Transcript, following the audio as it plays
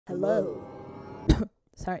Hello.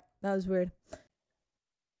 Sorry, that was weird.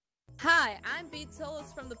 Hi, I'm Beat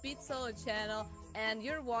Solos from the Beat Solo channel, and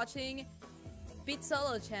you're watching Beat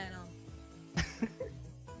Solo channel.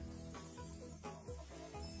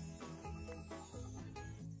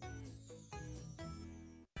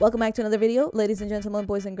 Welcome back to another video, ladies and gentlemen,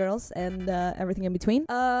 boys and girls, and everything in between.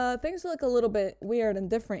 Things look a little bit weird and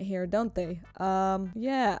different here, don't they?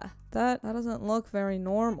 Yeah, that doesn't look very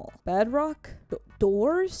normal. Bedrock?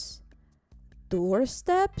 Doors?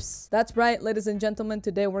 Doorsteps? That's right, ladies and gentlemen,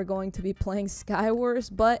 today we're going to be playing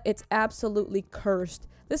Skywars, but it's absolutely cursed.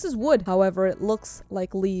 This is wood, however, it looks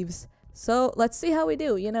like leaves. So let's see how we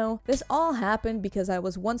do. You know, this all happened because I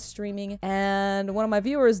was once streaming and one of my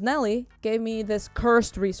viewers, Nelly, gave me this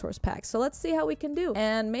cursed resource pack. So let's see how we can do.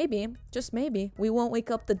 And maybe, just maybe, we won't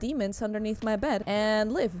wake up the demons underneath my bed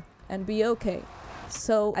and live and be okay.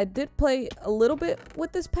 So I did play a little bit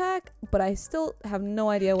with this pack, but I still have no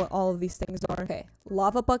idea what all of these things are. Okay,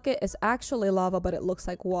 lava bucket is actually lava, but it looks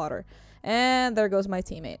like water. And there goes my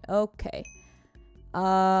teammate. Okay.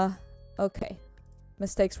 Okay.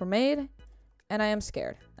 Mistakes were made, and I am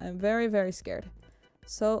scared. I'm very, very scared.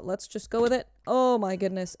 So let's just go with it. Oh my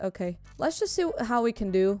goodness. Okay, let's just see how we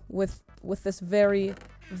can do with this very,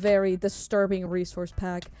 very disturbing resource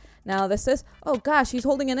pack. Now this is, oh gosh, he's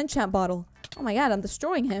holding an enchant bottle. Oh my god, I'm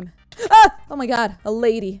destroying him. Ah! Oh my god, a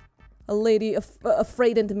lady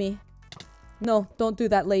afraid into me. No, don't do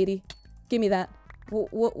that, lady. Give me that.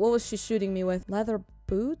 What was she shooting me with? Leather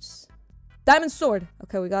boots? Diamond sword.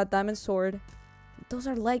 Okay, we got diamond sword. Those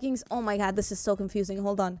are leggings. Oh my god, this is so confusing.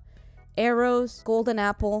 Hold on. Arrows, golden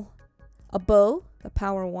apple, a bow, the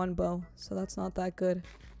power 1 bow. So that's not that good.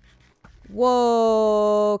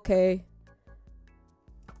 Whoa, okay.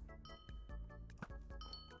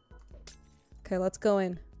 Okay, let's go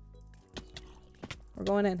in. We're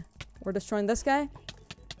going in. We're destroying this guy.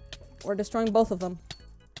 We're destroying both of them.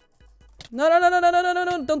 No, no, no, no, no, no, no, no,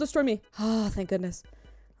 no, don't destroy me. Oh, thank goodness.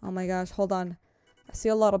 Oh my gosh, hold on. I see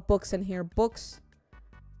a lot of books in here. Books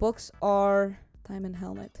are diamond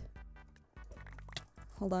helmet.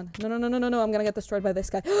 Hold on. No, no, no, no, no, no. I'm gonna get destroyed by this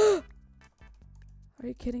guy. Are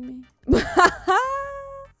you kidding me?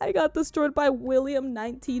 I got destroyed by William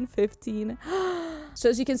 1915. So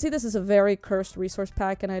as you can see, this is a very cursed resource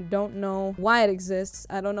pack, and I don't know why it exists.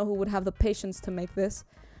 I don't know who would have the patience to make this.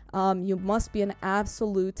 You must be an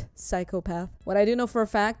absolute psychopath. What I do know for a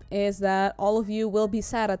fact is that all of you will be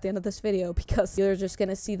sad at the end of this video because you're just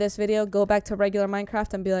gonna see this video, go back to regular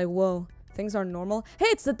Minecraft and be like, whoa, things are normal. Hey,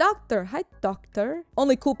 it's the doctor. Hi, doctor.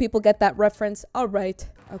 Only cool people get that reference. All right.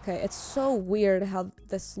 Okay, it's so weird how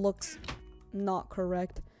this looks not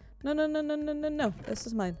correct. No, no, no, no, no, no, no. This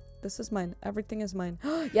is mine. This is mine. Everything is mine.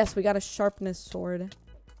 Yes, we got a sharpness sword.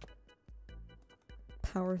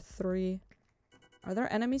 Power 3. Are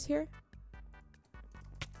there enemies here?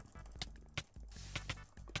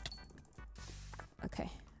 Okay,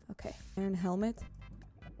 okay. Iron helmet.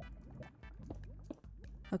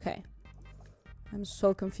 Okay. I'm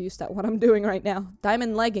so confused at what I'm doing right now.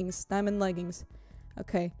 Diamond leggings. Diamond leggings.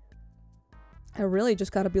 Okay. I really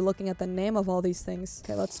just gotta be looking at the name of all these things.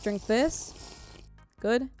 Okay, let's drink this.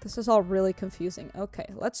 Good. This is all really confusing. Okay,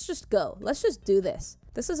 let's just go. Let's just do this.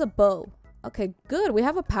 This is a bow. Okay, good. We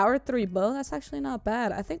have a power 3 bow. That's actually not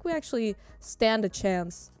bad. I think we actually stand a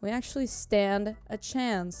chance. We actually stand a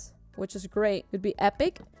chance, which is great. It'd be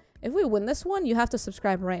epic. If we win this one, you have to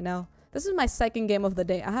subscribe right now. This is my second game of the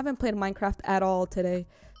day. I haven't played Minecraft at all today.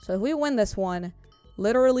 So if we win this one,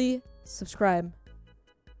 literally subscribe.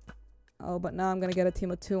 Oh, but now I'm gonna get a team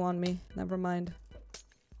of 2 on me. Never mind.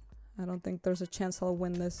 I don't think there's a chance I'll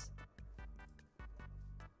win this.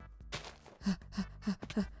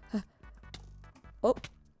 Oh,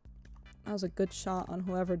 that was a good shot on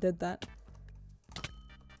whoever did that.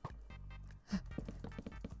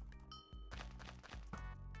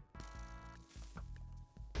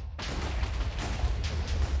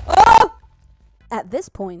 Oh! At this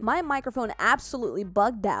point, my microphone absolutely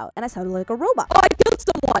bugged out and I sounded like a robot. Oh, I killed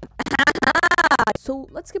someone! So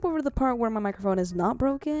let's skip over to the part where my microphone is not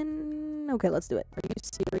broken. Okay, let's do it. Are you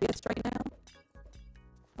serious right now?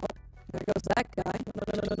 There goes that guy. No,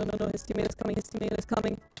 no, no, no, no, no, his teammate is coming, his teammate is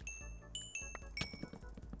coming.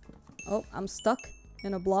 Oh, I'm stuck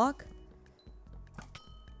in a block.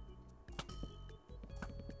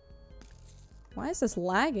 Why is this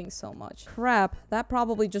lagging so much? Crap, that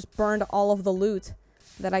probably just burned all of the loot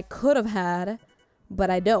that I could have had, but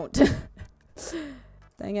I don't.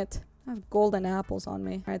 Dang it. I have golden apples on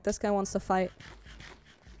me. Alright, this guy wants to fight.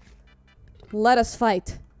 Let us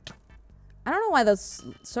fight. I don't know why the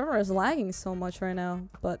server is lagging so much right now,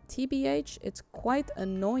 but TBH, it's quite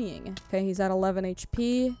annoying. Okay, he's at 11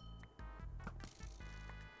 HP.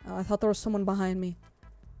 Oh, I thought there was someone behind me.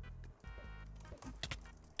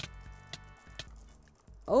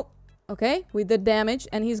 Oh, okay. We did damage,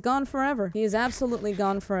 and he's gone forever. He is absolutely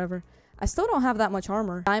gone forever. I still don't have that much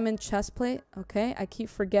armor. Diamond chestplate. Okay, I keep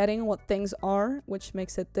forgetting what things are, which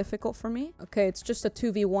makes it difficult for me. Okay, it's just a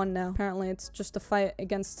 2v1 now. Apparently, it's just a fight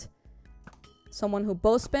against someone who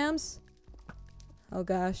bow spams. Oh,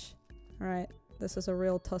 gosh. Alright, this is a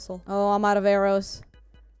real tussle. Oh, I'm out of arrows.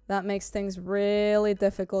 That makes things really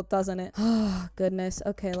difficult, doesn't it? Oh, goodness.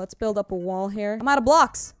 Okay, let's build up a wall here. I'm out of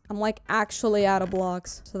blocks. I'm, like, actually out of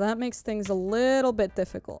blocks. So that makes things a little bit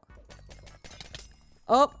difficult.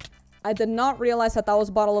 Oh, I did not realize that that was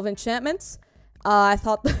a bottle of enchantments. I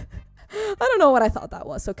thought... I don't know what I thought that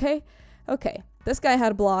was, okay? Okay, this guy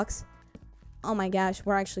had blocks. Oh my gosh,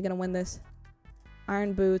 we're actually gonna win this.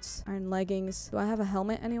 Iron boots, iron leggings. Do I have a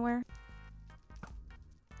helmet anywhere?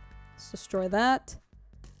 Let's destroy that.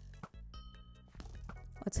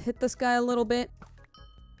 Let's hit this guy a little bit.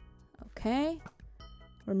 Okay.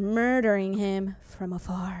 We're murdering him from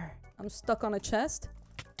afar. I'm stuck on a chest.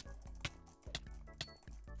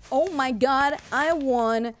 Oh my god, I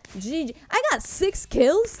won. GG. I got 6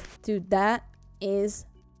 kills. Dude, that is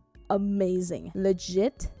amazing.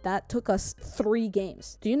 Legit, that took us 3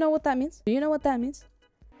 games. Do you know what that means? Do you know what that means?